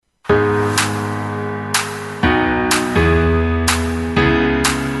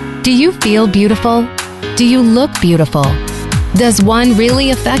Do you feel beautiful? Do you look beautiful? Does one really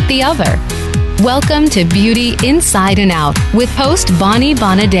affect the other? Welcome to Beauty Inside and Out with host Bonnie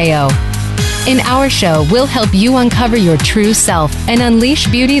Bonadeo. In our show, we'll help you uncover your true self and unleash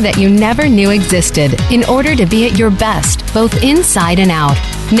beauty that you never knew existed in order to be at your best, both inside and out.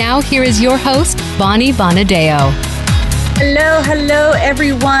 Now, here is your host, Bonnie Bonadeo. Hello,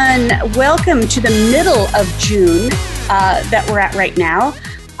 everyone. Welcome to the middle of June that we're at right now.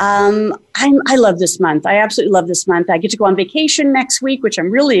 I love this month. I absolutely love this month. I get to go on vacation next week, which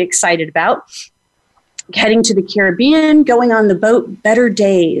I'm really excited about. Heading to the Caribbean, going on the boat Better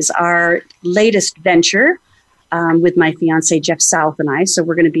Days, our latest venture with my fiance, Jeff South, and I. So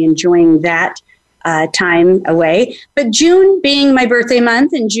we're going to be enjoying that time away. But June being my birthday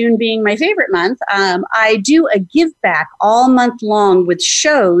month and June being my favorite month, I do a give back all month long with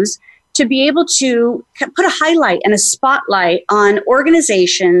shows to be able to put a highlight and a spotlight on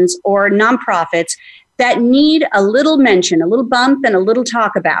organizations or nonprofits that need a little mention, a little bump, and a little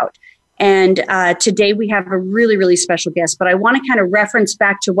talk about. And today we have a really, really special guest, but I want to kind of reference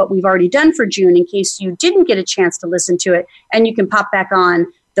back to what we've already done for June in case you didn't get a chance to listen to it, and you can pop back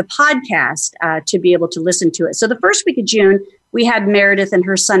on the podcast to be able to listen to it. So the first week of June, we had Meredith and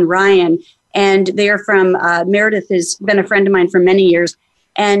her son, Ryan, and they are from, Meredith has been a friend of mine for many years,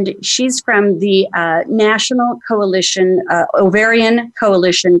 and she's from the National Coalition, Ovarian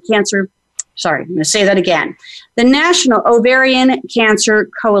Coalition Cancer. Sorry, I'm going to say that again. The National Ovarian Cancer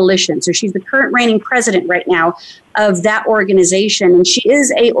Coalition. So she's the current reigning president right now of that organization. And she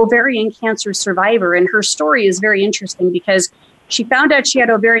is a ovarian cancer survivor. And her story is very interesting because she found out she had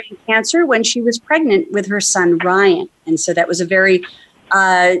ovarian cancer when she was pregnant with her son, Ryan. And so that was a very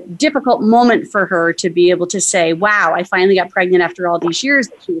difficult moment for her to be able to say, wow, I finally got pregnant after all these years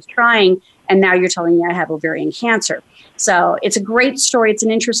that she was trying. And now you're telling me I have ovarian cancer. So it's a great story. It's an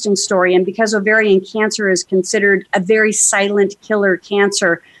interesting story. And because ovarian cancer is considered a very silent killer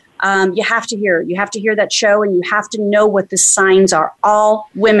cancer, you have to hear that show, and you have to know what the signs are. All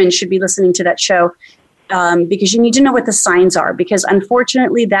women should be listening to that show because you need to know what the signs are, because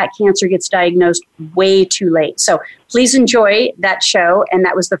unfortunately that cancer gets diagnosed way too late. So please enjoy that show. And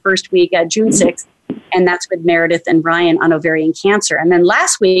that was the first week, June 6th. And that's with Meredith and Ryan on ovarian cancer. And then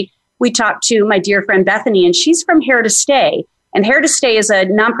last week, we talked to my dear friend Bethany, and she's from Hair to Stay. And Hair to Stay is a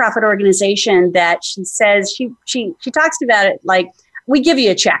nonprofit organization that she says, she talks about it like, we give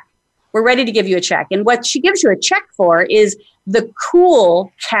you a check. We're ready to give you a check. And what she gives you a check for is the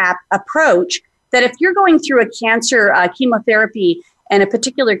cool cap approach, that if you're going through a cancer chemotherapy and a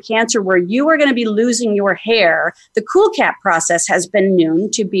particular cancer where you are going to be losing your hair, the cool cap process has been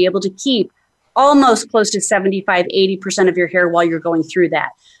known to be able to keep almost close to 75, 80% of your hair while you're going through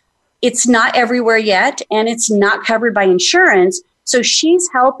that. It's not everywhere yet, and it's not covered by insurance. So she's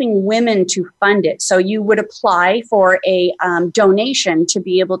helping women to fund it. So you would apply for a donation to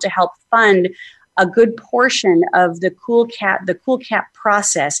be able to help fund a good portion of the cool cap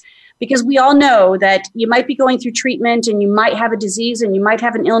process. Because we all know that you might be going through treatment and you might have a disease and you might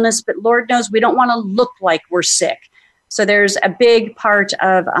have an illness, but Lord knows we don't want to look like we're sick. So there's a big part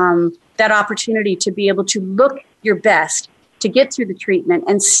of that opportunity to be able to look your best, to get through the treatment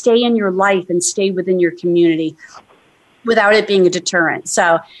and stay in your life and stay within your community without it being a deterrent.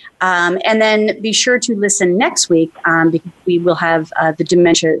 So, and then be sure to listen next week because we will have the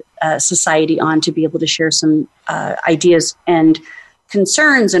Dementia Society on to be able to share some ideas and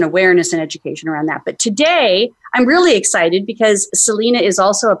concerns and awareness and education around that. But today, I'm really excited because Selina is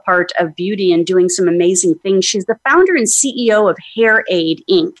also a part of BEaUty and doing some amazing things. She's the founder and CEO of Hair Aid,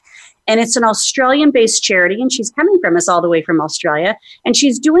 Inc., and it's an Australian-based charity, and she's coming from us all the way from Australia. And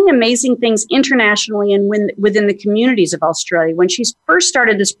she's doing amazing things internationally and within the communities of Australia. When she first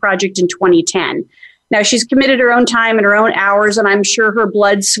started this project in 2010, now she's committed her own time and her own hours, and I'm sure her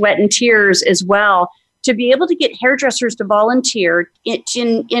blood, sweat, and tears as well, to be able to get hairdressers to volunteer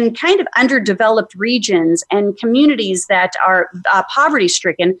in kind of underdeveloped regions and communities that are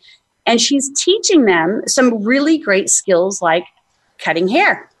poverty-stricken. And she's teaching them some really great skills like cutting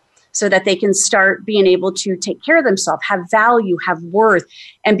hair, so that they can start being able to take care of themselves, have value, have worth,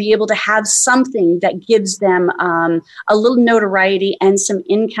 and be able to have something that gives them a little notoriety and some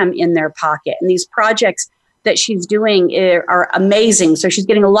income in their pocket. And these projects that she's doing are amazing. So she's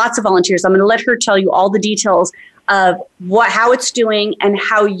getting lots of volunteers. I'm going to let her tell you all the details of how it's doing and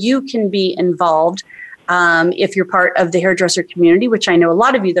how you can be involved if you're part of the hairdresser community, which I know a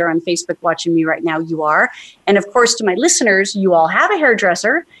lot of you that are on Facebook watching me right now, you are. And of course, to my listeners, you all have a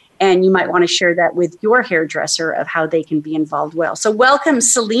hairdresser, and you might want to share that with your hairdresser of how they can be involved well. So welcome,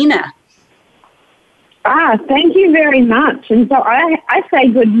 Selina. Thank you very much. And so I say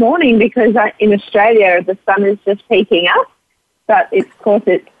good morning because in Australia the sun is just peeking up, but of course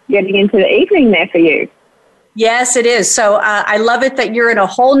it's getting into the evening there for you. Yes, it is. So I love it that you're in a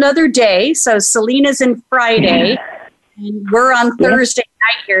whole nother day. So Selina's in Friday, and we're on Thursday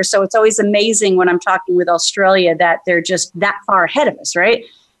night here. So it's always amazing when I'm talking with Australia that they're just that far ahead of us, right?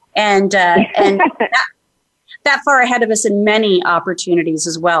 And that far ahead of us in many opportunities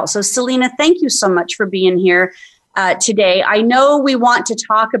as well. So Selina, thank you so much for being here today. I know we want to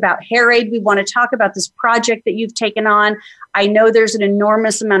talk about Hair Aid. We want to talk about this project that you've taken on. I know there's an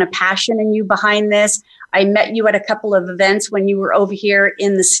enormous amount of passion in you behind this. I met you at a couple of events when you were over here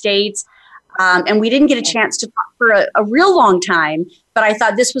in the States, and we didn't get a chance to talk for a real long time, but I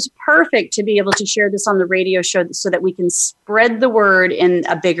thought this was perfect to be able to share this on the radio show so that we can spread the word in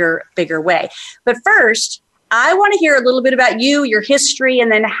a bigger way. But first, I want to hear a little bit about you, your history,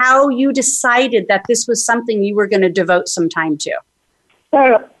 and then how you decided that this was something you were going to devote some time to.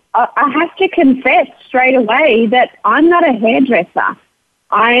 So I have to confess straight away that I'm not a hairdresser.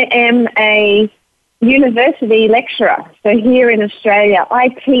 I am a university lecturer. So here in Australia, I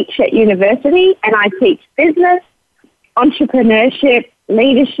teach at university and I teach business, entrepreneurship,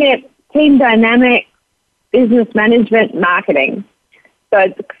 leadership, team dynamics, business management, marketing.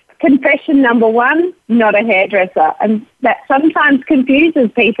 So confession number one, not a hairdresser. And that sometimes confuses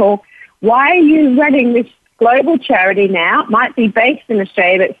people. Why are you running this global charity now? It might be based in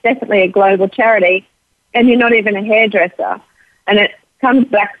Australia, but it's definitely a global charity, and you're not even a hairdresser. And it comes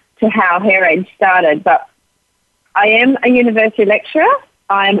back to how Hair Aid started. But I am a university lecturer.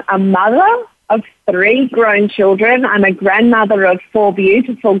 I'm a mother of 3 grown children. I'm a grandmother of 4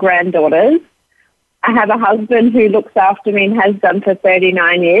 beautiful granddaughters. I have a husband who looks after me and has done for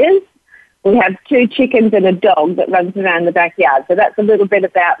 39 years. We have 2 chickens and a dog that runs around the backyard. So that's a little bit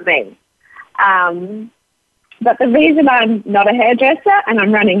about me. But the reason I'm not a hairdresser and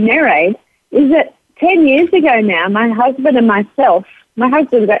I'm running Hair Aid is that 10 years ago now, my husband and myself, my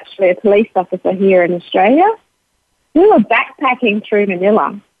husband was actually a police officer here in Australia, we were backpacking through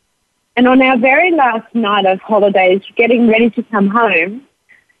Manila. And on our very last night of holidays, getting ready to come home,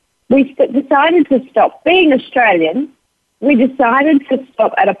 we decided to stop. Being Australian, we decided to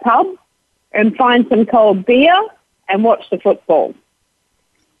stop at a pub and find some cold beer and watch the football.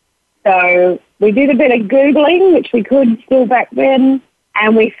 So we did a bit of Googling, which we could still back then,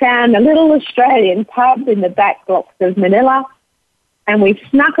 and we found a little Australian pub in the back blocks of Manila, and we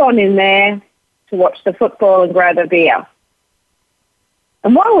snuck on in there to watch the football and grab a beer.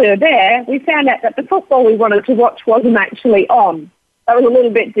 And while we were there, we found out that the football we wanted to watch wasn't actually on. That was a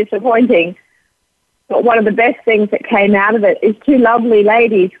little bit disappointing. But one of the best things that came out of it is 2 lovely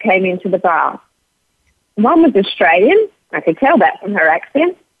ladies came into the bar. One was Australian, I could tell that from her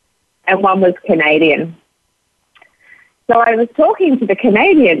accent, and one was Canadian. So I was talking to the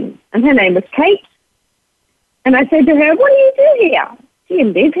Canadian, and her name was Kate. And I said to her, what do you do here? Do you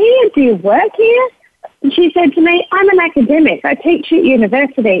live here? Do you work here? And she said to me, I'm an academic. I teach at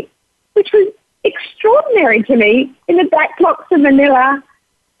university, which was extraordinary to me, in the back blocks of Manila.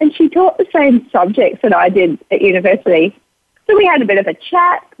 And she taught the same subjects that I did at university. So we had a bit of a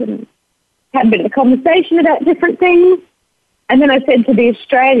chat and had a bit of a conversation about different things. And then I said to the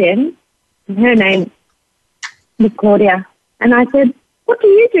Australian, and her name was Claudia, and I said, what do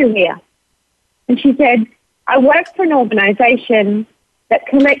you do here? And she said, I work for an organisation that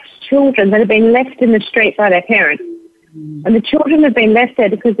collects children that have been left in the street by their parents. And the children have been left there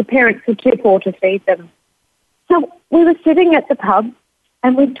because the parents are too poor to feed them. So we were sitting at the pub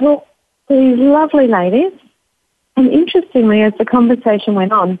and we talked to these lovely ladies. And interestingly, as the conversation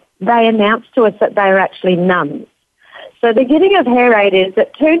went on, they announced to us that they were actually nuns. So the beginning of Hair Aid is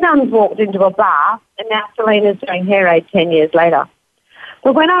that 2 nuns walked into a bar, and now Selina's doing Hair Aid 10 years later.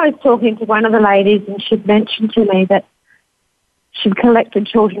 But when I was talking to one of the ladies, and she'd mentioned to me that she'd collected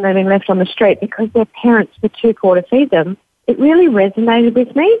children that had been left on the street because their parents were too poor to feed them, it really resonated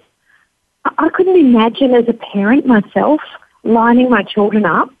with me. I couldn't imagine as a parent myself lining my children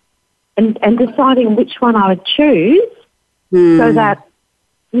up and deciding which one I would choose so that,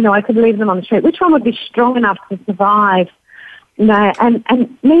 you know, I could leave them on the street. Which one would be strong enough to survive? You know,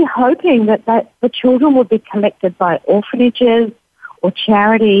 and me hoping that the children would be collected by orphanages or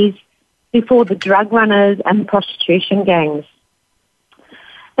charities before the drug runners and the prostitution gangs.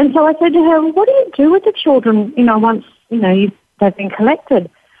 And so I said to her, well, what do you do with the children, you know, once, you know, they've been collected?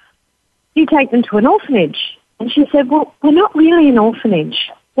 You take them to an orphanage. And she said, well, we're not really an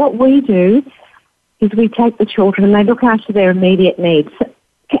orphanage. What we do is we take the children and they look after their immediate needs.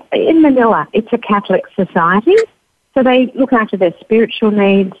 In Manila, it's a Catholic society, so they look after their spiritual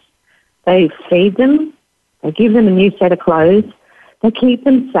needs, they feed them, They give them a new set of clothes. They keep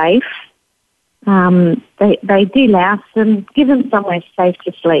them safe. They delouse them, give them somewhere safe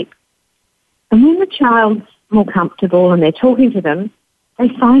to sleep. And when the child's more comfortable and they're talking to them, they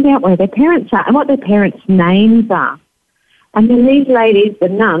find out where their parents are and what their parents' names are. And then these ladies, the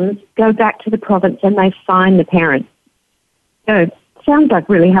nuns, go back to the province and they find the parents. Sounds like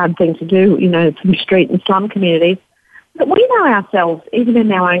a really hard thing to do, from street and slum communities. But we know ourselves, even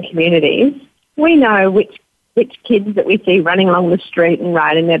in our own communities, we know which kids that we see running along the street and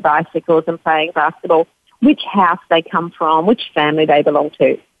riding their bicycles and playing basketball, which house they come from, which family they belong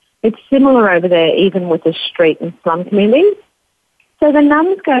to. It's similar over there, even with the street and slum communities. So the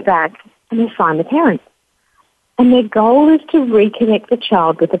nuns go back and they find the parents. And their goal is to reconnect the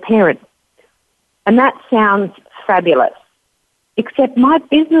child with the parents. And that sounds fabulous. Except my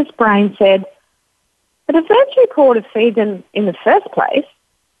business brain said, but if that's your call to feed them in the first place,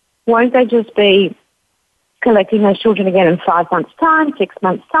 won't they just be collecting those children again in 5 months' time, 6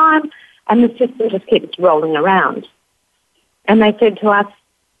 months' time, and the system just keeps rolling around? And they said to us,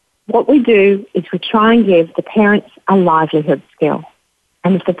 what we do is we try and give the parents a livelihood skill.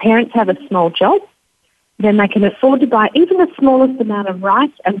 And if the parents have a small job, then they can afford to buy even the smallest amount of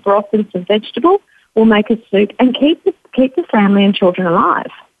rice and broth and some vegetable, will make a soup and keep the family and children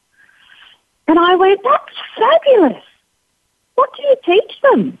alive. And I went, that's fabulous. What do you teach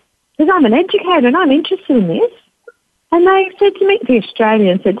them? Because I'm an educator and I'm interested in this. And they said to me, the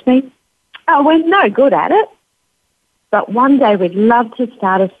Australian said to me, oh, we're no good at it, but one day we'd love to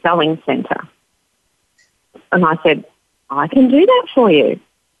start a sewing centre. And I said, I can do that for you.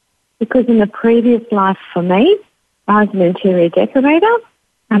 Because in the previous life for me, I was an interior decorator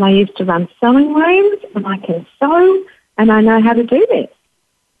and I used to run sewing rooms and I can sew and I know how to do this.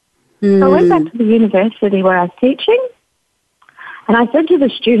 So I went back to the university where I was teaching and I said to the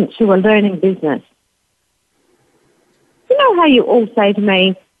students who were learning business, you know how you all say to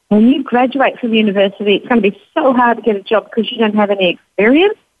me, when you graduate from university, it's going to be so hard to get a job because you don't have any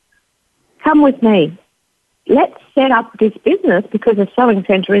experience? Come with me. Let's set up this business because a sewing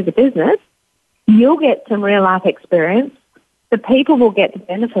centre is a business. You'll get some real life experience. The people will get the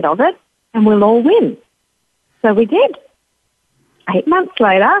benefit of it and we'll all win. So we did. 8 months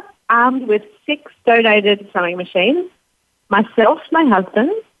later, armed with 6 donated sewing machines, myself, my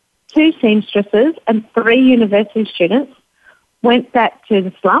husband, 2 seamstresses and 3 university students went back to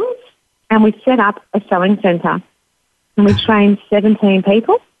the slums and we set up a sewing centre. And we trained 17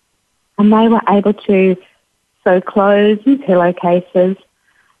 people and they were able to sew clothes and pillowcases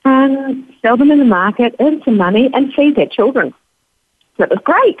and sell them in the market, earn some money and feed their children. So it was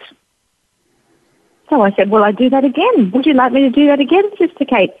great. So I said, will I do that again? Would you like me to do that again, Sister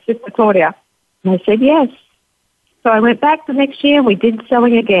Kate, Sister Claudia? And they said, yes. So I went back the next year and we did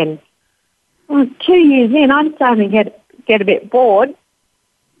sewing again. Well, 2 years in, I'm starting to get a bit bored.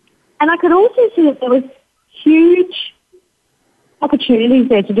 And I could also see that there was huge opportunities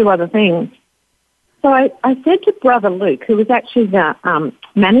there to do other things. So I said to Brother Luke, who was actually the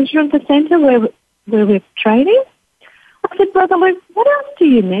manager of the centre where we're training, I said, Brother Luke, what else do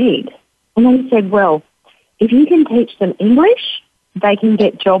you need? And he said, well, if you can teach them English, they can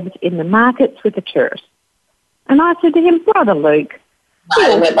get jobs in the markets with the tourists. And I said to him, Brother Luke, we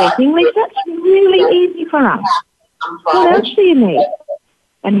all speak English. That's really easy for us. What else do you need?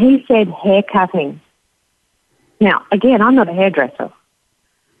 And he said, hair cutting. Now, again, I'm not a hairdresser.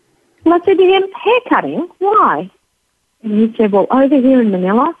 Well, I said to him, hair cutting? Why? And he said, well, over here in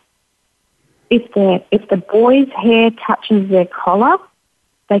Manila, if the boy's hair touches their collar,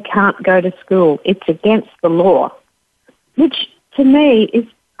 they can't go to school. It's against the law, which to me is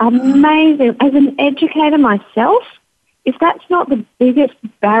amazing. As an educator myself, if that's not the biggest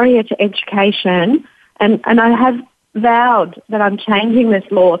barrier to education, and I have vowed that I'm changing this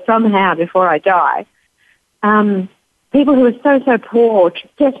law somehow before I die, people who are so poor,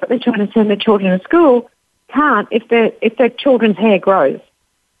 desperately trying to send their children to school, can't if their children's hair grows.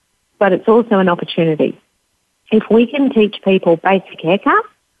 But it's also an opportunity. If we can teach people basic haircuts,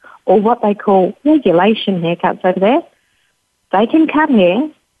 or what they call regulation haircuts over there, they can cut hair,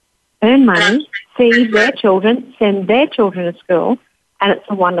 earn money, feed their children, send their children to school, and it's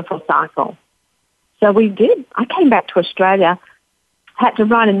a wonderful cycle. So we did. I came back to Australia, had to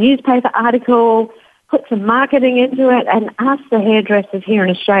write a newspaper article, put some marketing into it, and asked the hairdressers here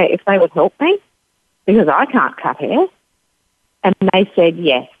in Australia if they would help me, because I can't cut hair. And they said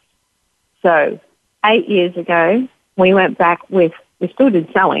yes. So 8 years ago, we went back we still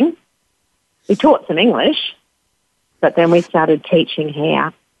did sewing. We taught some English, but then we started teaching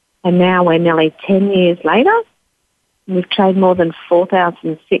hair. And now we're nearly 10 years later. We've trained more than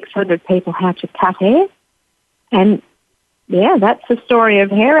 4,600 people how to cut hair. And yeah, that's the story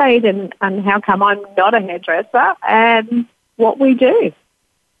of Hair Aid and how come I'm not a hairdresser and what we do.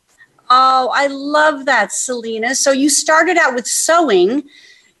 Oh, I love that, Selina. So you started out with sewing,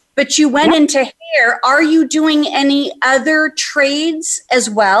 but you went into hair. Are you doing any other trades as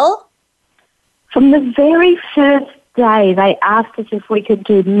well? From the very first day, they asked us if we could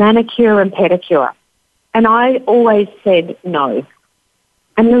do manicure and pedicure. And I always said no.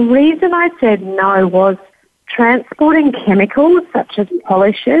 And the reason I said no was transporting chemicals such as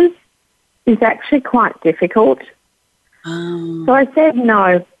polishes is actually quite difficult. Oh. So I said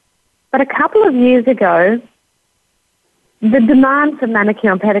no. But a couple of years ago, the demand for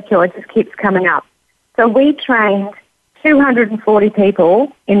manicure and pedicure just keeps coming up. So we trained 240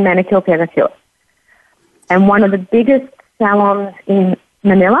 people in manicure pedicure. And one of the biggest salons in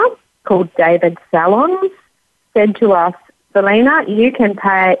Manila, called David Salons, said to us, Selina, you can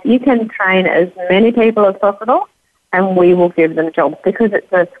train as many people as possible and we will give them jobs because it's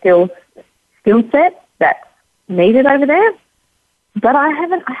a skill set that's needed over there. But I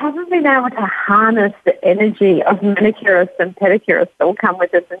haven't been able to harness the energy of manicurists and pedicurists that will come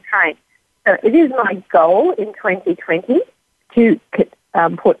with us and train. So it is my goal in 2020 to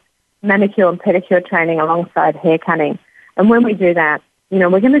put manicure and pedicure training alongside hair cutting. And when we do that,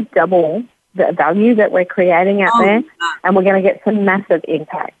 we're going to double the value that we're creating out there, and we're going to get some massive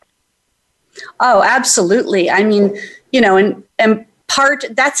impact. Oh, absolutely. I mean, and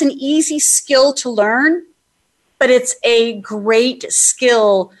that's an easy skill to learn, but it's a great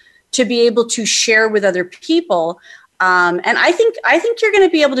skill to be able to share with other people. And I think you're going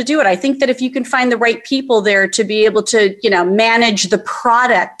to be able to do it. I think that if you can find the right people there to be able to, manage the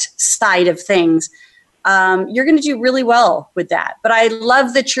product side of things, you're going to do really well with that. But I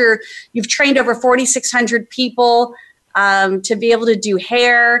love that you've trained over 4,600 people to be able to do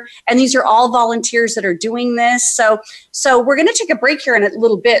hair, and these are all volunteers that are doing this. So we're going to take a break here in a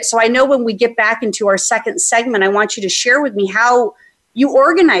little bit. So I know when we get back into our second segment, I want you to share with me how you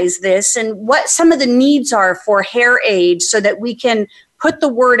organize this and what some of the needs are for Hair Aid so that we can put the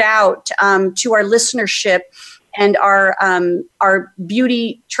word out to our listenership and our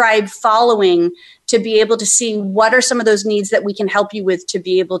beauty tribe following to be able to see what are some of those needs that we can help you with to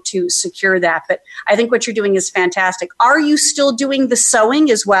be able to secure that. But I think what you're doing is fantastic. Are you still doing the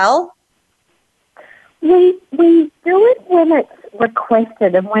sewing as well? We do it when it's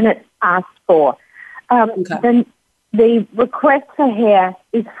requested and when it's asked for. Okay. The request for hair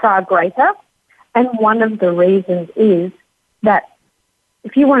is far greater, and one of the reasons is that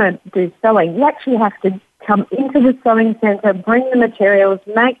if you want to do sewing, you actually have to come into the sewing centre, bring the materials,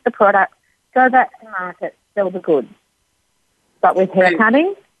 make the product, go back to market, sell the goods. But with hair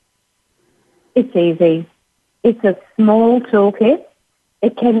cutting, it's easy. It's a small toolkit.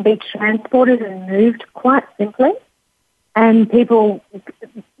 It can be transported and moved quite simply, and they can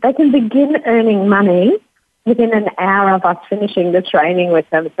begin earning money within an hour of us finishing the training with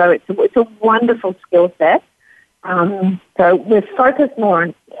them. So it's a wonderful skill set. So we're focused more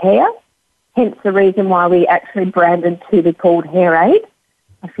on hair, hence the reason why we actually branded to be called Hair Aid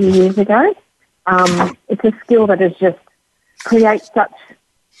a few years ago. It's a skill that has just creates such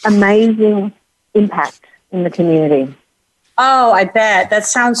amazing impact in the community. Oh, I bet. That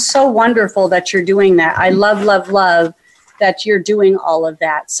sounds so wonderful that you're doing that. I love, love, love that you're doing all of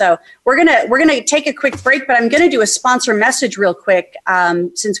that. So we're gonna take a quick break, but I'm gonna do a sponsor message real quick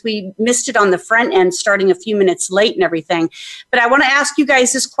since we missed it on the front end, starting a few minutes late and everything. But I want to ask you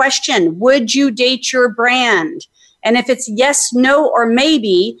guys this question: would you date your brand? And if it's yes, no, or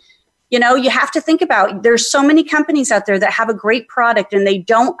maybe, you have to think about, there's so many companies out there that have a great product and they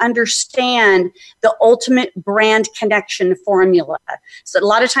don't understand the ultimate brand connection formula. So a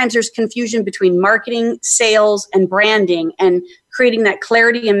lot of times there's confusion between marketing, sales, and branding, and creating that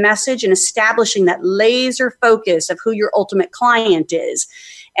clarity and message and establishing that laser focus of who your ultimate client is.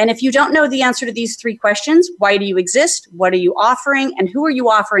 And if you don't know the answer to these three questions, why do you exist? What are you offering? And who are you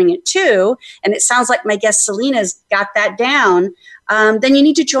offering it to? And it sounds like my guest Selina's got that down. Then you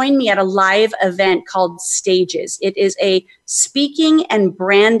need to join me at a live event called Stages. It is a speaking and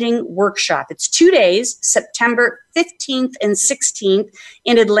branding workshop. It's 2 days, September 15th and 16th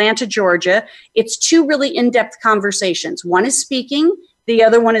in Atlanta, Georgia. It's two really in-depth conversations. One is speaking. The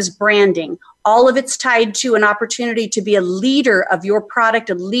other one is branding. All of it's tied to an opportunity to be a leader of your product,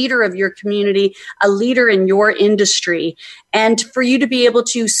 a leader of your community, a leader in your industry, and for you to be able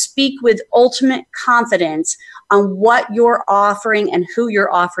to speak with ultimate confidence on what you're offering and who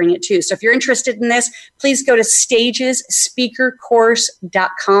you're offering it to. So if you're interested in this, please go to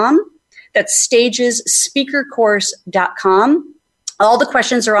stagesspeakercourse.com. That's stagesspeakercourse.com. All the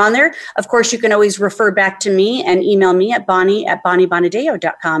questions are on there. Of course, you can always refer back to me and email me at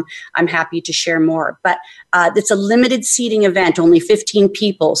bonnie@bonniebonadeo.com. I'm happy to share more. But it's a limited seating event, only 15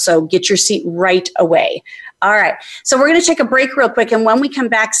 people. So get your seat right away. All right. So we're going to take a break real quick. And when we come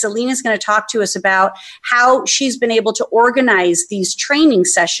back, Selina's going to talk to us about how she's been able to organize these training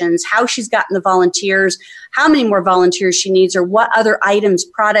sessions, how she's gotten the volunteers, how many more volunteers she needs, or what other items,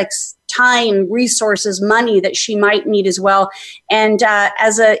 products, time, resources, money that she might need as well. And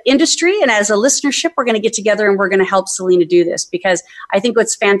as an industry and as a listenership, we're going to get together and we're going to help Selina do this, because I think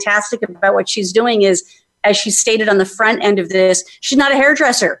what's fantastic about what she's doing is, as she stated on the front end of this, she's not a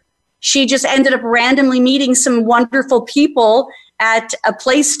hairdresser. She just ended up randomly meeting some wonderful people at a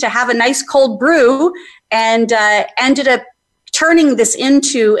place to have a nice cold brew, and ended up turning this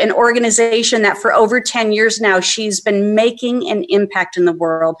into an organization that for over 10 years now, she's been making an impact in the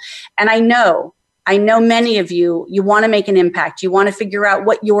world. And I know many of you want to make an impact. You want to figure out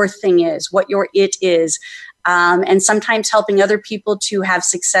what your thing is, what your it is. And sometimes helping other people to have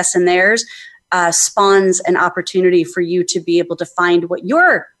success in theirs spawns an opportunity for you to be able to find what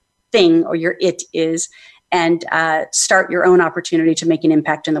your thing or your it is, and start your own opportunity to make an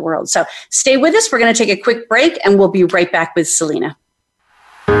impact in the world. So stay with us. We're going to take a quick break, and we'll be right back with Selina.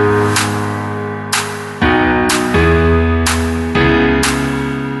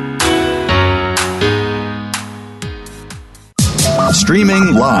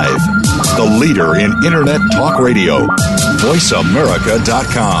 Streaming live, the leader in Internet talk radio,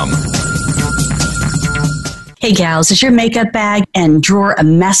 VoiceAmerica.com. Hey gals, is your makeup bag and drawer a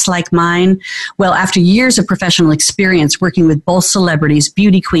mess like mine? Well, after years of professional experience working with both celebrities,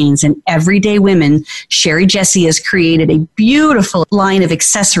 beauty queens, and everyday women, Sherry Jessie has created a beautiful line of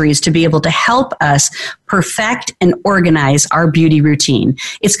accessories to be able to help us perfect and organize our beauty routine.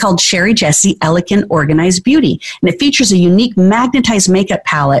 It's called Sherry Jessie Elegant Organized Beauty, and it features a unique magnetized makeup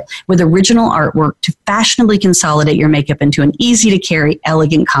palette with original artwork to fashionably consolidate your makeup into an easy-to-carry,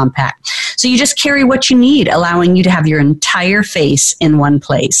 elegant compact. So you just carry what you need, allowing you to have your entire face in one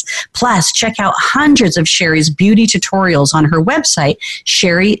place. Plus, check out hundreds of Sherry's beauty tutorials on her website,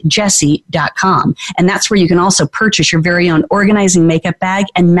 sherryjessie.com. And that's where you can also purchase your very own organizing makeup bag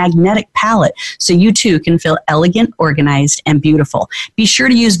and magnetic palette, so you too can feel elegant, organized, and beautiful. Be sure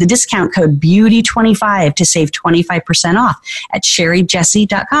to use the discount code BEAUTY25 to save 25% off at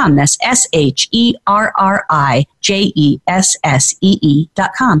sherryjessie.com. That's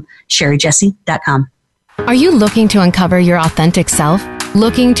SherryJessee.com. sherryjessie.com. Are you looking to uncover your authentic self?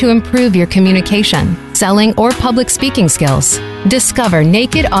 Looking to improve your communication, selling, or public speaking skills? Discover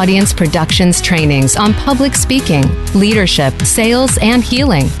Naked Audience Productions trainings on public speaking, leadership, sales, and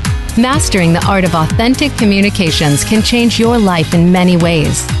healing. Mastering the art of authentic communications can change your life in many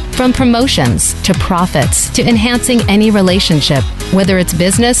ways. From promotions to profits to enhancing any relationship, whether it's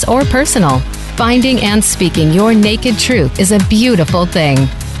business or personal. Finding and speaking your naked truth is a beautiful thing.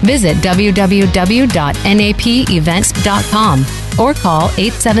 Visit www.napevents.com or call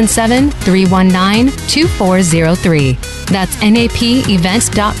 877-319-2403. That's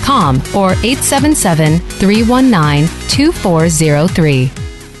napevents.com or 877-319-2403.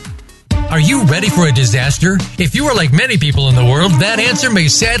 Are you ready for a disaster? If you are like many people in the world, that answer may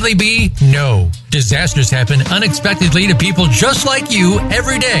sadly be no. Disasters happen unexpectedly to people just like you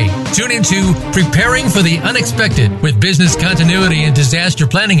every day. Tune into Preparing for the Unexpected with business continuity and disaster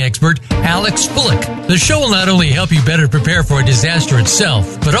planning expert Alex Fullick. The show will not only help you better prepare for a disaster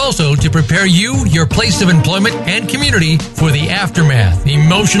itself, but also to prepare you, your place of employment, and community for the aftermath,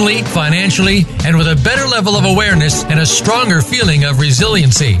 emotionally, financially, and with a better level of awareness and a stronger feeling of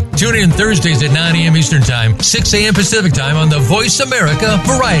resiliency. Tune in Thursdays at 9 a.m. Eastern Time, 6 a.m. Pacific Time on the Voice America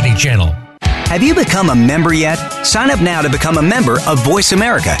Variety Channel. Have you become a member yet? Sign up now to become a member of Voice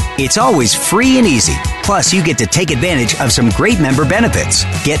America. It's always free and easy. Plus, you get to take advantage of some great member benefits.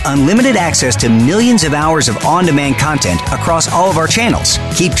 Get unlimited access to millions of hours of on-demand content across all of our channels.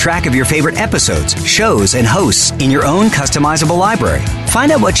 Keep track of your favorite episodes, shows, and hosts in your own customizable library.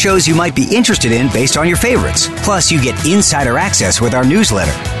 Find out what shows you might be interested in based on your favorites. Plus, you get insider access with our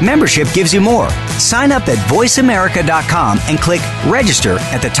newsletter. Membership gives you more. Sign up at voiceamerica.com and click register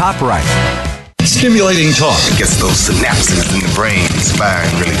at the top right. Stimulating talk gets those synapses in the brain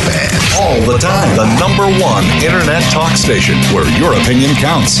firing really fast. all the time. The #1 Internet talk station where your opinion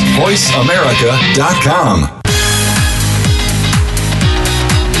counts. VoiceAmerica.com.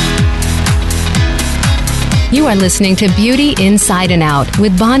 You are listening to Beauty Inside and Out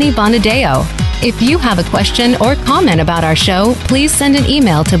with Bonnie Bonadeo. If you have a question or comment about our show, please send an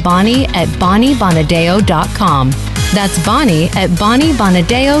email to Bonnie at BonnieBonadeo.com. That's Bonnie at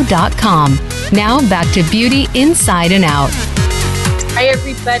BonnieBonadeo.com. Now back to Beauty Inside and Out. Hi,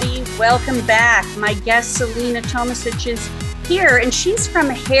 everybody. Welcome back. My guest, Selina Tomasich, is here, and she's from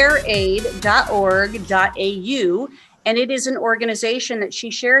hairaid.org.au, and it is an organization that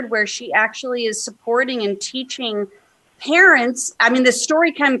she shared where she actually is supporting and teaching parents. I mean, the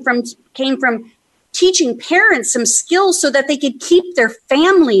story came from teaching parents some skills so that they could keep their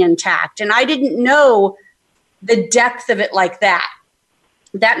family intact, and I didn't know the depth of it like that.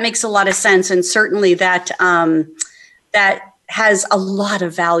 That makes a lot of sense, and certainly that has a lot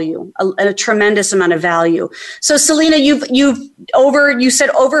of value, a tremendous amount of value. So, Selina, you said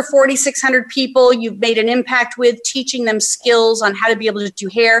over 4,600 people you've made an impact with, teaching them skills on how to be able to do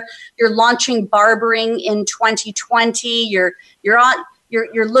hair. You're launching barbering in 2020. You're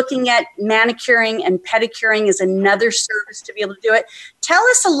looking at manicuring and pedicuring as another service to be able to do it. Tell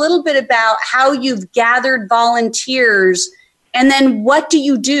us a little bit about how you've gathered volunteers. And then what do?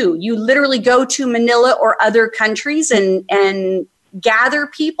 You literally go to Manila or other countries and gather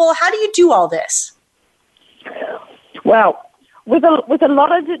people? How do you do all this? Well, with a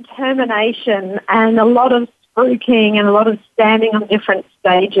lot of determination and a lot of spruiking and a lot of standing on different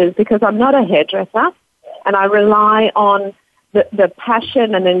stages, because I'm not a hairdresser and I rely on the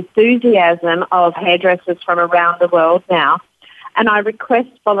passion and enthusiasm of hairdressers from around the world now. And I request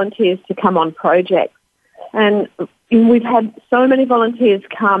volunteers to come on projects. And we've had so many volunteers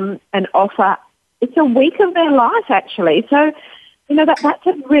come and offer. It's a week of their life, actually. So, that's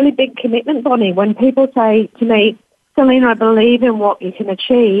a really big commitment, Bonnie. When people say to me, Selina, I believe in what you can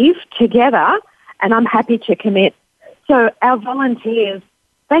achieve together, and I'm happy to commit. So our volunteers,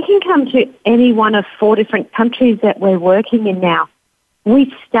 they can come to any one of 4 different countries that we're working in now.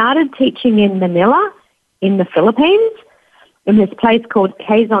 We started teaching in Manila, in the Philippines, in this place called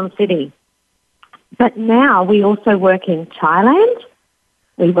Quezon City. But now we also work in Thailand,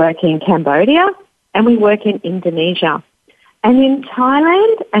 we work in Cambodia, and we work in Indonesia. And in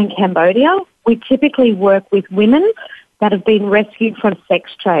Thailand and Cambodia, we typically work with women that have been rescued from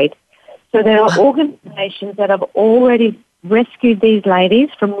sex trade. So there are organizations that have already rescued these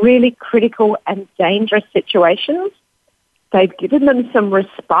ladies from really critical and dangerous situations. They've given them some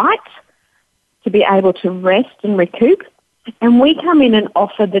respite to be able to rest and recoup. And we come in and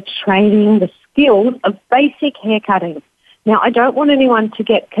offer the training, the skills of basic hair cutting. Now, I don't want anyone to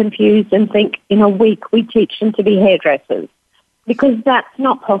get confused and think in a week we teach them to be hairdressers, because that's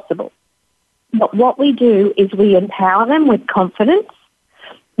not possible. But what we do is we empower them with confidence.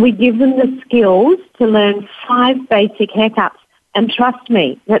 We give them the skills to learn 5 basic haircuts. And trust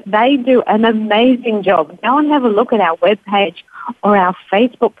me, that they do an amazing job. Go and have a look at our webpage or our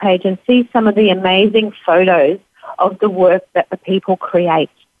Facebook page and see some of the amazing photos of the work that the people create.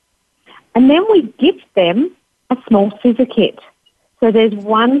 And then we gift them a small scissor kit. So there's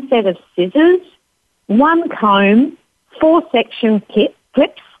 1 set of scissors, 1 comb, 4 section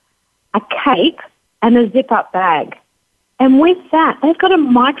clips, a cape, and a zip-up bag. And with that, they've got a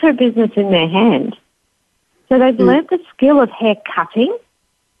micro business in their hand. So they've learnt the skill of hair cutting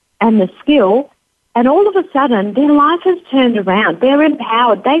and the skill, and all of a sudden their life has turned around. They're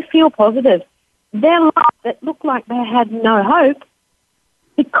empowered. They feel positive. Their life that looked like they had no hope,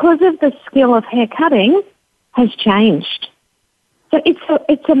 because of the skill of hair cutting, has changed. So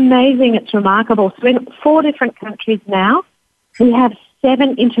it's amazing. It's remarkable. So in 4 different countries now, we have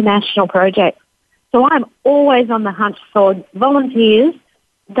 7 international projects. So I'm always on the hunt for volunteers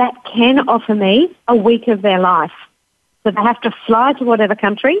that can offer me a week of their life. So they have to fly to whatever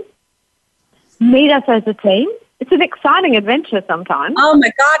country, meet us as a team. It's an exciting adventure sometimes. Oh,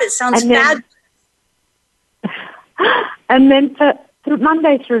 my God, it sounds fabulous. And then for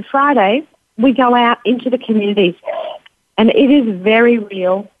Monday through Friday, we go out into the communities. And it is very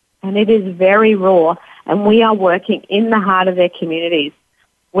real and it is very raw. And we are working in the heart of their communities.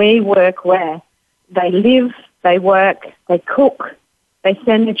 We work where they live, they work, they cook, they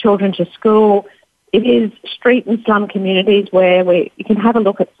send their children to school. It is street and slum communities where you can have a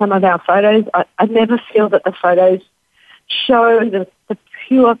look at some of our photos. I never feel that the photos show the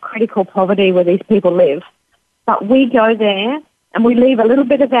pure critical poverty where these people live. But we go there and we leave a little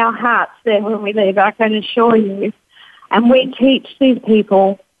bit of our hearts there when we leave, I can assure you. And we teach these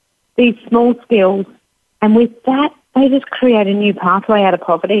people these small skills. And with that, they just create a new pathway out of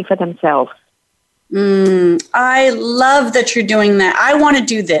poverty for themselves. I love that you're doing that. I want to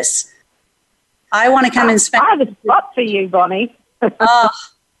do this. I want to come and spend. I have a spot for you, Bonnie. Oh,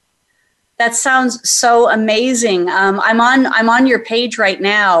 that sounds so amazing. I'm on your page right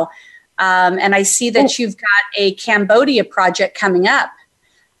now, and I see that you've got a Cambodia project coming up.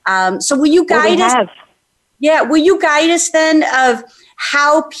 So will you guide us? Yeah, will you guide us then of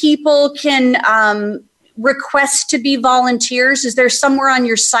how people can request to be volunteers? Is there somewhere on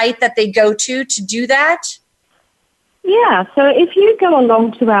your site that they go to do that? Yeah, so if you go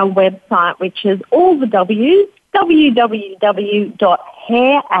along to our website, which is all the W's,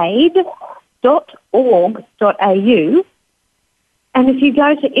 www.haireaid.org.au, and if you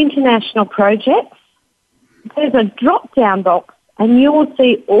go to international projects, there's a drop-down box and you will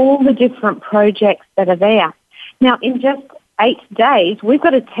see all the different projects that are there. Now, in just 8 days, we've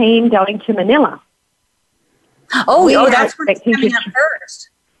got a team going to Manila. Oh, that's where it's coming up first.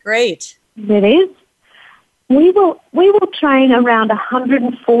 Great. It is. We will train around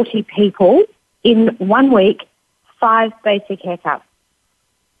 140 people in 1 week, 5 basic haircuts.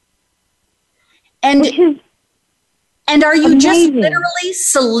 And are you amazing. just literally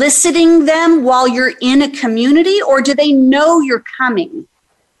soliciting them while you're in a community, or do they know you're coming?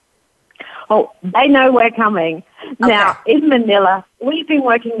 Oh, they know we're coming. Okay. Now, in Manila, we've been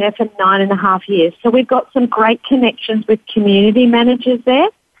working there for 9.5 years, so we've got some great connections with community managers there.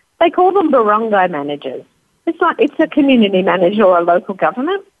 They call them barangay managers. It's a community manager or a local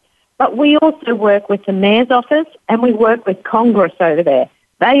government, but we also work with the mayor's office and we work with Congress over there.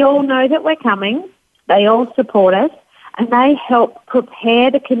 They all know that we're coming. They all support us, and they help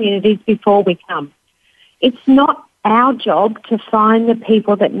prepare the communities before we come. It's not our job to find the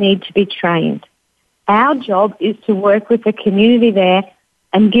people that need to be trained. Our job is to work with the community there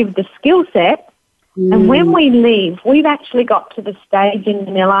and give the skill set. And when we leave, we've actually got to the stage in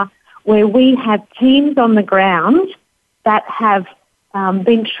Manila where we have teams on the ground that have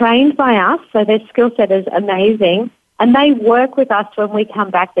been trained by us, so their skill set is amazing, and they work with us when we come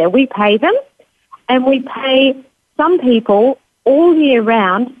back there. We pay them, and we pay some people all year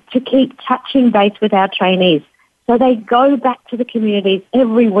round to keep touching base with our trainees. So they go back to the communities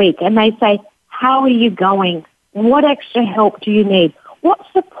every week and they say, how are you going? What extra help do you need? What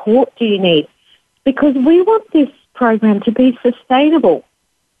support do you need? Because we want this program to be sustainable.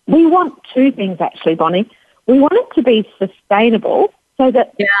 We want 2 things actually, Bonnie. We want it to be sustainable so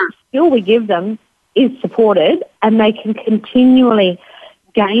that the skill we give them is supported and they can continually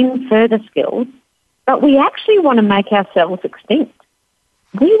gain further skills. But we actually want to make ourselves extinct.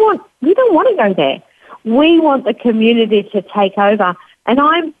 We don't want to go there. We want the community to take over. And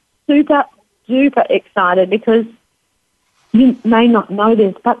I'm super, duper excited because you may not know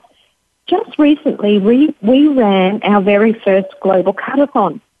this, but just recently we ran our very first global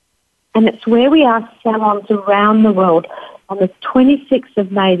cut-a-thon. And it's where we ask salons around the world on the 26th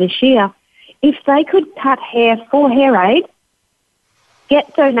of May this year, if they could cut hair for HairAid,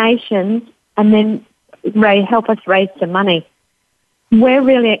 get donations, and then help us raise some money. We're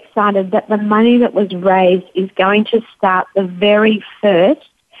really excited that the money that was raised is going to start the very first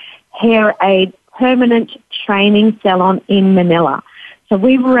HairAid permanent training salon in Manila. So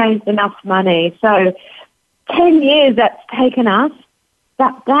we've raised enough money. So 10 years that's taken us,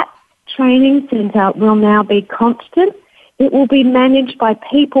 that training centre will now be constant. It will be managed by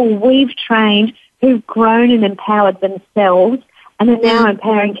people we've trained who've grown and empowered themselves and are now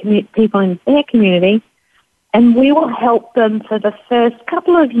empowering people in their community. And we will help them for the first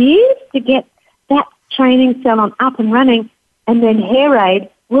couple of years to get that training salon up and running, and then HairAid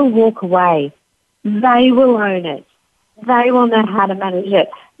will walk away. They will own it. They will know how to manage it.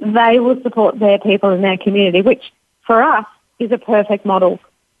 They will support their people in their community, which for us is a perfect model.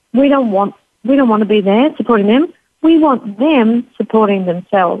 We don't want to be there supporting them. We want them supporting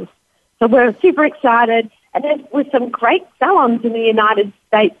themselves. So we're super excited, and there's with some great salons in the United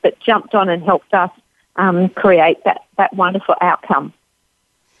States that jumped on and helped us create that wonderful outcome.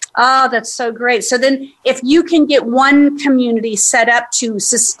 Oh, that's so great. So then if you can get one community set up to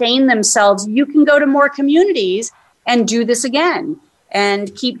sustain themselves, you can go to more communities and do this again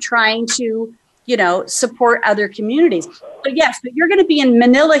and keep trying to, support other communities. But yes, but you're going to be in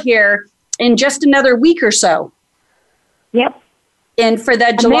Manila here in just another week or so. Yep. And for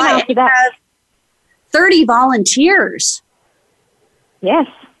that July, you have 30 volunteers. Yes.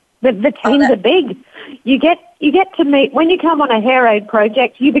 The teams are big. You get to meet, when you come on a HairAid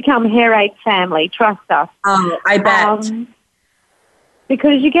project, you become HairAid family, trust us. Oh, I bet.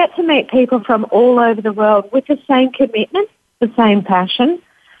 Because you get to meet people from all over the world with the same commitment, the same passion,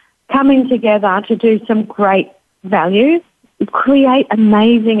 coming together to do some great values, create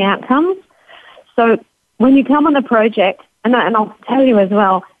amazing outcomes. So when you come on a project, and I'll tell you as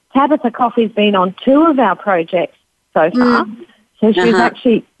well, Tabitha Coffey's been on 2 of our projects so far. So she's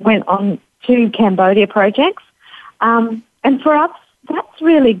actually went on 2 Cambodia projects. And for us, that's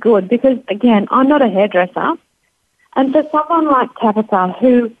really good because, again, I'm not a hairdresser. And for someone like Tabitha,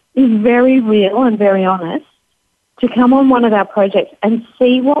 who is very real and very honest, to come on one of our projects and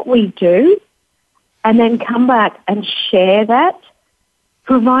see what we do, and then come back and share that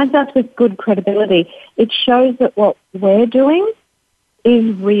provides us with good credibility. It shows that what we're doing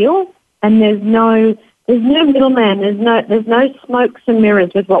is real, and there's no middleman. There's no smokes and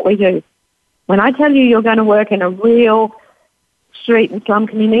mirrors with what we do. When I tell you you're going to work in a real street and slum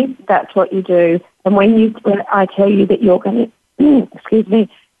community, that's what you do. And when I tell you that you're going to,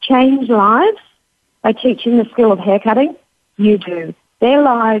 change lives by teaching the skill of haircutting, you do. Their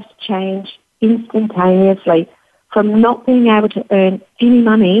lives change instantaneously. From not being able to earn any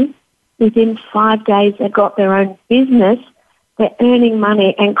money, within 5 days they've got their own business, they're earning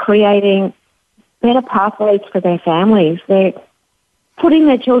money and creating better pathways for their families. They're putting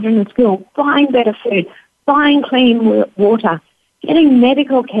their children in school, buying better food, buying clean water, getting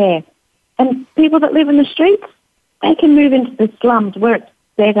medical care. And people that live in the streets, they can move into the slums where it's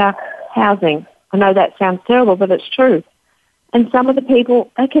better housing. I know that sounds terrible, but it's true. And some of the people,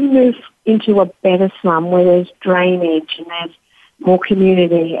 they can move into a better slum where there's drainage and there's more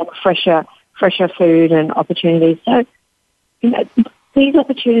community and fresher food and opportunities. So, these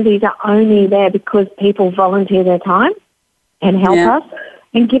opportunities are only there because people volunteer their time and help us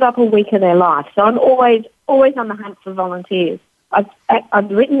and give up a week of their life. So I'm always on the hunt for volunteers.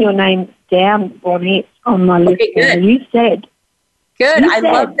 I've written your name down, Bonnie, on my list. Good. You said. Good. I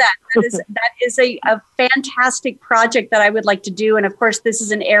love that. That is a fantastic project that I would like to do. And of course, this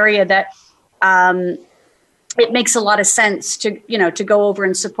is an area that it makes a lot of sense to go over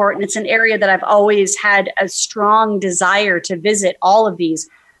and support. And it's an area that I've always had a strong desire to visit all of these.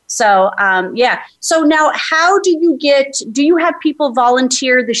 So, So now how do you have people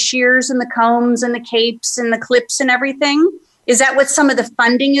volunteer the shears and the combs and the capes and the clips and everything? Is that what some of the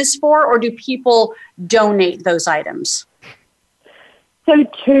funding is for, or do people donate those items? So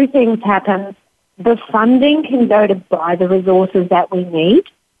 2 things happen. The funding can go to buy the resources that we need.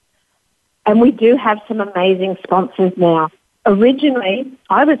 And we do have some amazing sponsors now. Originally,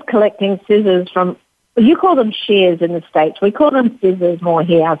 I was collecting scissors from, you call them shears in the States. We call them scissors more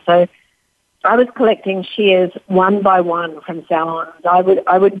here. So I was collecting shears one by one from salons. I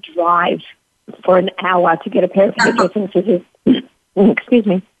would drive for an hour to get a pair of hairdressing scissors. Excuse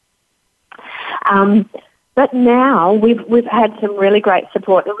me. But now we've had some really great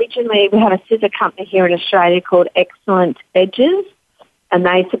support. Originally, we had a scissor company here in Australia called Excellent Edges, and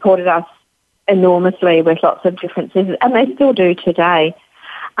they supported us enormously with lots of different scissors, and they still do today.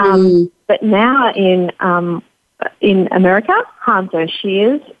 But now in America, Hanzo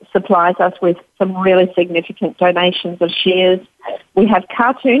Shears supplies us with some really significant donations of shears. We have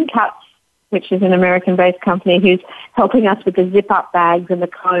Cartoon Cuts, which is an American-based company who's helping us with the zip-up bags and the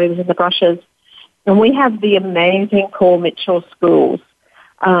combs and the brushes. And we have the amazing Paul Mitchell schools.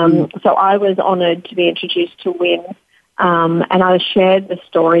 So I was honoured to be introduced to Win, and I shared the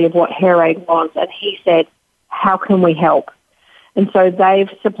story of what Hair Aid was, and he said, how can we help? And so they've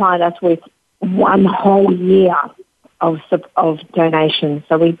supplied us with 1 whole year of donations.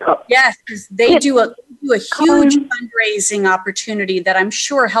 So we've got... Yes, because they do a huge fundraising opportunity that I'm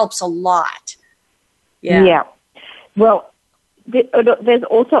sure helps a lot. Yeah. Well, there's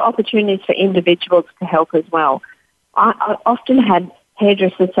also opportunities for individuals to help as well. I often had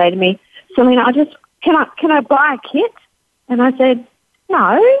hairdressers say to me, Selina, can I buy a kit? And I said,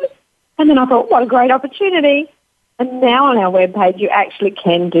 no. And then I thought, what a great opportunity. And now on our webpage, you actually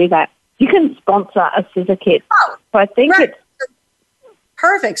can do that. You can sponsor a scissor kit. Oh, so I think it's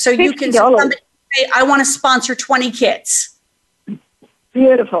perfect. So you can say, I want to sponsor 20 kits.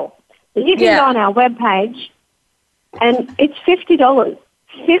 Beautiful. So you can go on our webpage, and it's $50.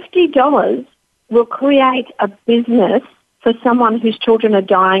 $50 will create a business for someone whose children are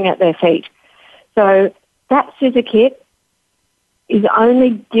dying at their feet. So that scissor kit is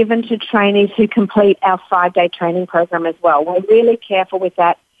only given to trainees who complete our 5-day training program as well. We're really careful with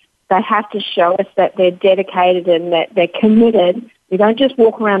that. They have to show us that they're dedicated and that they're committed. We don't just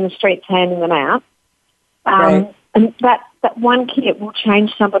walk around the streets handing them out. Right. And that one kit will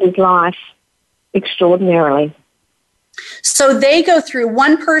change somebody's life extraordinarily. So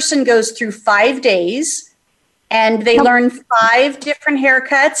one person goes through 5 days, and they learn 5 different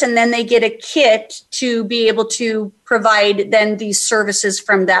haircuts, and then they get a kit to be able to provide then these services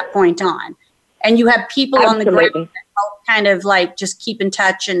from that point on. And you have people on the ground that help kind of like just keep in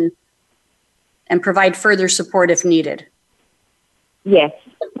touch and provide further support if needed. Yes.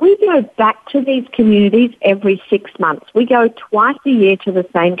 We go back to these communities every 6 months. We go twice a year to the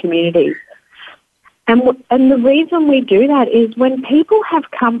same communities. And the reason we do that is when people have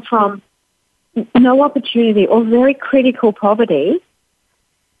come from no opportunity or very critical poverty,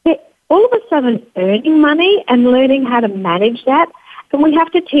 they're all of a sudden earning money and learning how to manage that. And we have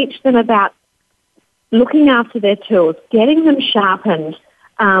to teach them about looking after their tools, getting them sharpened,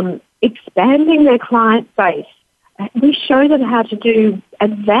 expanding their client base. We show them how to do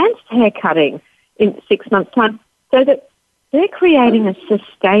advanced hair cutting in 6 months' time so that they're creating a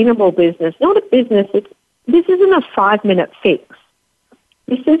sustainable business, not a business. This isn't a 5-minute fix.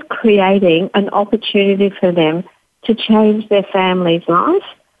 This is creating an opportunity for them to change their family's life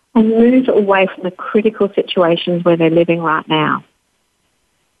and move away from the critical situations where they're living right now.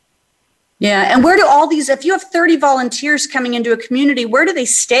 Yeah, and where do all these, if you have 30 volunteers coming into a community, where do they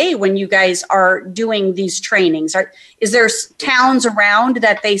stay when you guys are doing these trainings? Is there towns around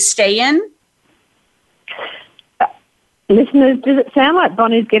that they stay in? Listeners, does it sound like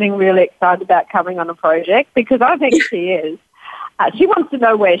Bonnie's getting really excited about coming on a project? Because I think she is. She wants to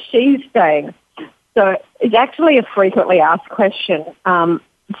know where she's staying. So it's actually a frequently asked question. So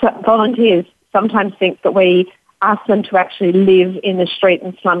volunteers sometimes think that we ask them to actually live in the street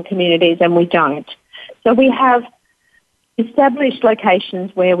and slum communities, and we don't. So we have established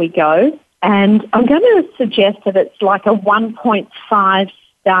locations where we go, and I'm going to suggest that it's like a 1.5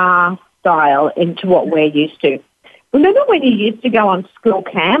 star style into what we're used to. Remember when you used to go on school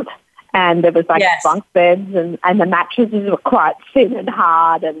camp and there was like bunk beds and the mattresses were quite thin and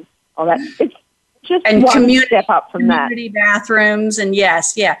hard and all that? It's just and one step up from that. Community bathrooms and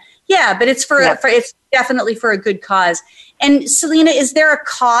but it's it's definitely for a good cause. And Selina, is there a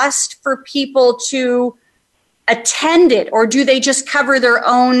cost for people to attend it, or do they just cover their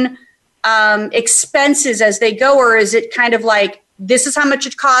own expenses as they go, or is it kind of like this is how much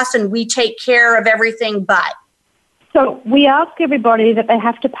it costs and we take care of everything but? So we ask everybody that they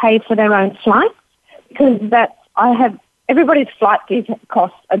have to pay for their own flights because everybody's flight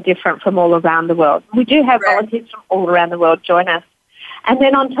costs are different from all around the world. We do have volunteers from all around the world join us. And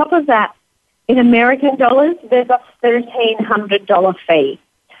then on top of that, in American dollars, there's a $1,300 fee.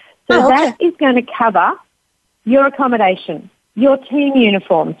 So that is going to cover your accommodation, your team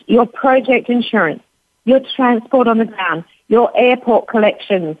uniforms, your project insurance, your transport on the ground, your airport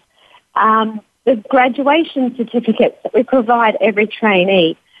collections, the graduation certificates that we provide every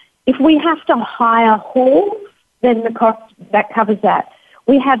trainee. If we have to hire halls, then the cost, that covers that.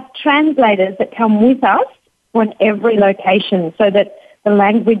 We have translators that come with us on every location so that the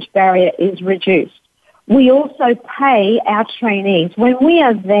language barrier is reduced. We also pay our trainees. When we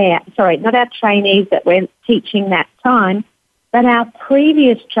are there, not our trainees that we're teaching that time, but our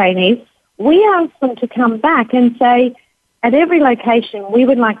previous trainees, we ask them to come back and say, at every location, we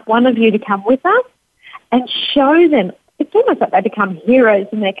would like one of you to come with us and show them. It's almost like they become heroes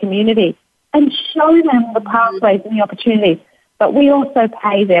in their community and show them the pathways and the opportunities. But we also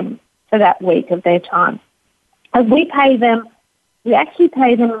pay them for that week of their time. As we actually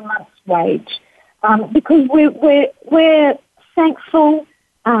pay them a month's wage because we're thankful,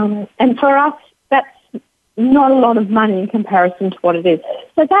 and for us, that's not a lot of money in comparison to what it is.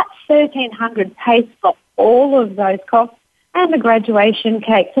 So that $1,300 pays for all of those costs and the graduation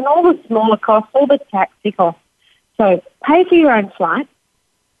cakes and all the smaller costs, all the taxi costs. So pay for your own flight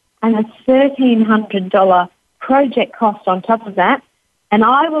and a $1,300 project cost on top of that, and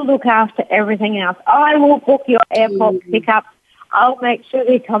I will look after everything else. I will book your airport pickup. I'll make sure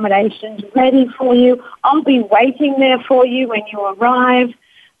the accommodation's ready for you. I'll be waiting there for you when you arrive,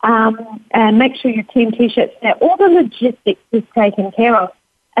 and make sure your team T-shirt's there. All the logistics is taken care of.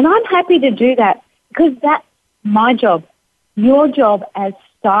 And I'm happy to do that because that's my job. Your job as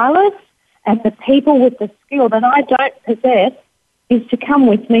stylists and the people with the skill that I don't possess is to come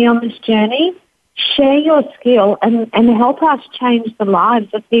with me on this journey, share your skill, and help us change the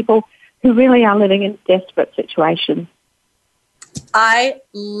lives of people who really are living in desperate situations. I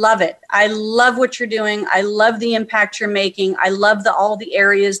love it. I love what you're doing. I love the impact you're making. I love all the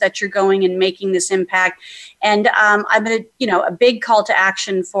areas that you're going and making this impact. And I'm going to, a big call to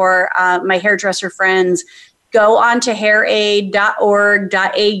action for my hairdresser friends. Go on to hairaid.org.au.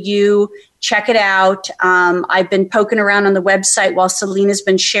 Check it out. I've been poking around on the website while Selina's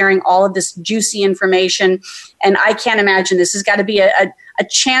been sharing all of this juicy information. And I can't imagine this has got to be a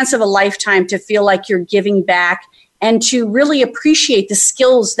chance of a lifetime to feel like you're giving back and to really appreciate the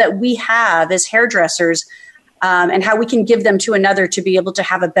skills that we have as hairdressers and how we can give them to another to be able to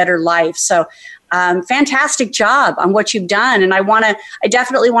have a better life. So fantastic job on what you've done. And I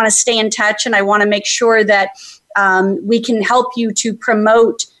definitely want to stay in touch, and I want to make sure that we can help you to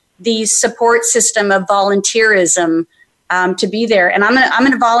promote the support system of volunteerism to be there. And I'm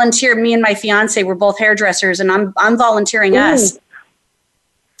going to volunteer. Me and my fiance, we're both hairdressers, and I'm volunteering us.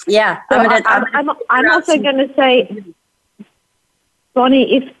 Yeah. So I'm also going to say,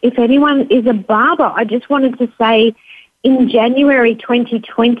 Bonnie, if anyone is a barber, I just wanted to say in January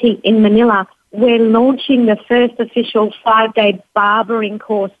 2020 in Manila, we're launching the first official 5-day barbering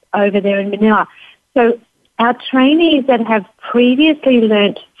course over there in Manila. So our trainees that have previously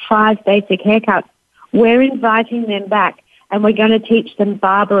learnt 5 basic haircuts, we're inviting them back and we're going to teach them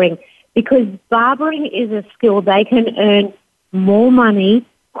barbering, because barbering is a skill they can earn more money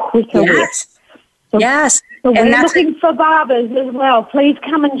quicker with. So we're looking for barbers as well. Please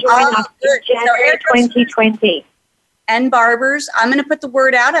come and join us in January 2020. And barbers, I'm going to put the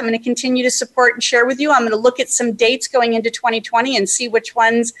word out. I'm going to continue to support and share with you. I'm going to look at some dates going into 2020 and see which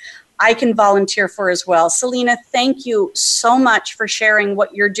ones I can volunteer for as well. Selina, thank you so much for sharing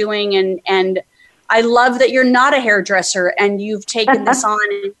what you're doing. And I love that you're not a hairdresser and you've taken this on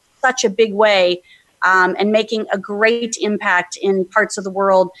in such a big way, and making a great impact in parts of the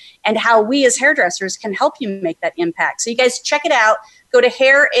world, and how we as hairdressers can help you make that impact. So you guys check it out. Go to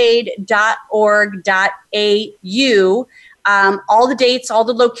hairaid.org.au. All the dates, all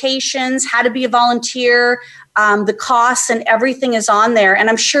the locations, how to be a volunteer, the costs, and everything is on there. And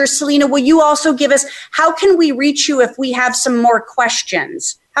I'm sure, Selina, will you also give us, how can we reach you if we have some more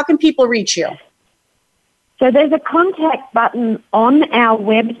questions? How can people reach you? So there's a contact button on our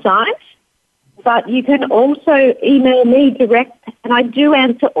website, but you can also email me direct, and I do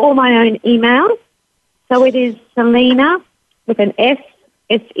answer all my own emails. So it is Selina with an S,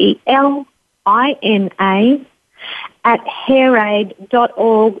 Selina, at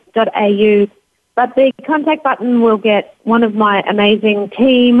hairaid.org.au. But the contact button will get one of my amazing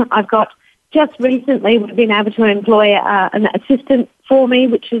team. I've got, just recently, we've been able to employ an assistant for me,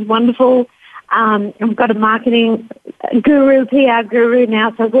 which is wonderful. I've got a marketing guru, PR guru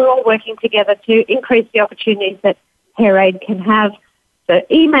now, so we're all working together to increase the opportunities that HairAid can have. So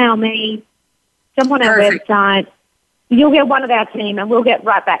email me, jump on our website. You'll get one of our team, and we'll get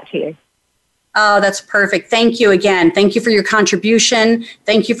right back to you. Oh, that's perfect. Thank you again. Thank you for your contribution.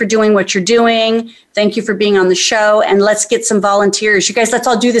 Thank you for doing what you're doing. Thank you for being on the show. And let's get some volunteers. You guys, let's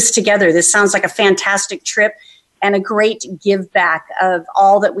all do this together. This sounds like a fantastic trip and a great give back of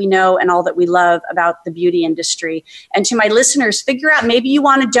all that we know and all that we love about the beauty industry. And to my listeners, figure out, maybe you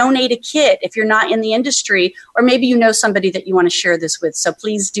want to donate a kit if you're not in the industry, or maybe you know somebody that you want to share this with. So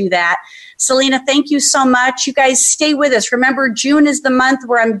please do that. Selina, thank you so much. You guys stay with us. Remember, June is the month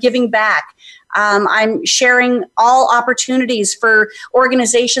where I'm giving back. I'm sharing all opportunities for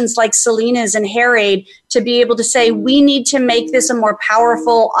organizations like Selina's and HairAid to be able to say, we need to make this a more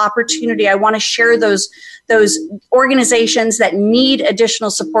powerful opportunity. I want to share those organizations that need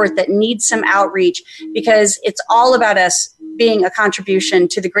additional support, that need some outreach, because it's all about us being a contribution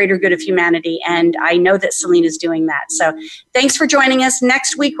to the greater good of humanity. And I know that Selina's doing that. So thanks for joining us.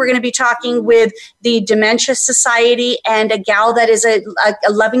 Next week, we're going to be talking with the Dementia Society and a gal that is a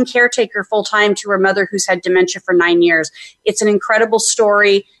loving caretaker full-time to her mother who's had dementia for 9 years. It's an incredible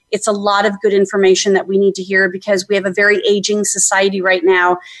story. It's a lot of good information that we need to hear, because we have a very aging society right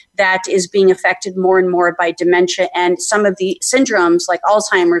now that is being affected more and more by dementia and some of the syndromes like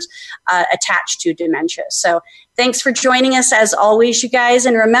Alzheimer's attached to dementia. So thanks for joining us as always, you guys.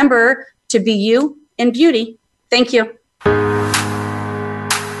 And remember to be you in beauty. Thank you.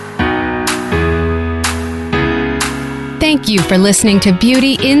 Thank you for listening to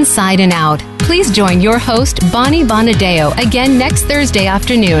Beauty Inside and Out. Please join your host, Bonnie Bonadeo, again next Thursday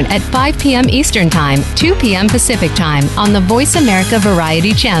afternoon at 5 p.m. Eastern Time, 2 p.m. Pacific Time on the Voice America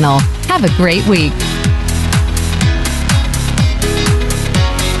Variety Channel. Have a great week.